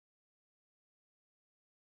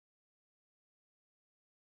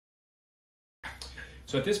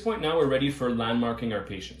So at this point now we're ready for landmarking our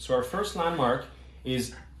patient. So our first landmark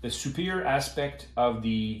is the superior aspect of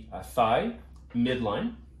the thigh,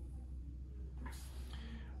 midline.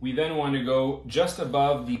 We then want to go just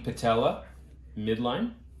above the patella,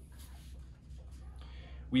 midline.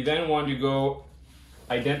 We then want to go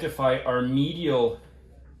identify our medial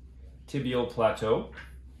tibial plateau.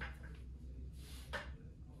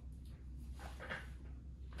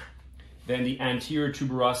 Then the anterior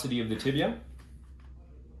tuberosity of the tibia.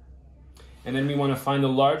 And then we want to find the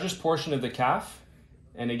largest portion of the calf,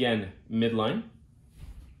 and again, midline.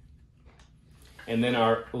 And then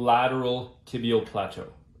our lateral tibial plateau.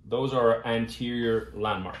 Those are our anterior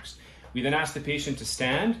landmarks. We then ask the patient to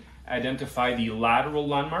stand, identify the lateral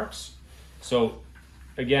landmarks. So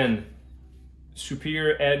again,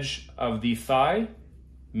 superior edge of the thigh,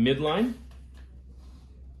 midline.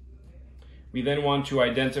 We then want to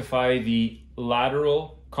identify the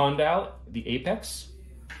lateral condyle, the apex.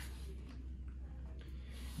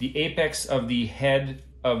 The apex of the head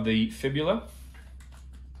of the fibula.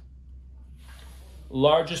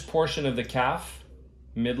 Largest portion of the calf,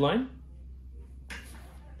 midline.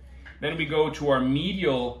 Then we go to our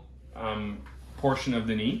medial portion of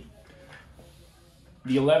the knee.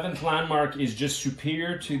 The 11th landmark is just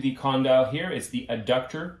superior to the condyle here. It's the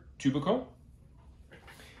adductor tubercle.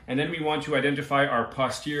 And then we want to identify our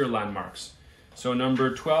posterior landmarks. So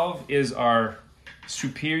number 12 is our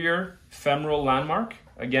superior femoral landmark.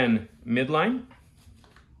 Again, midline.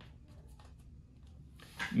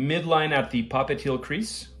 Midline at the popliteal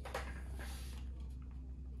crease.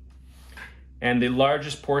 And the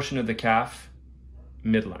largest portion of the calf,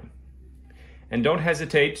 midline. And don't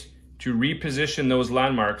hesitate to reposition those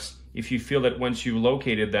landmarks if you feel that once you've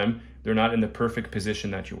located them, they're not in the perfect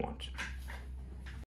position that you want.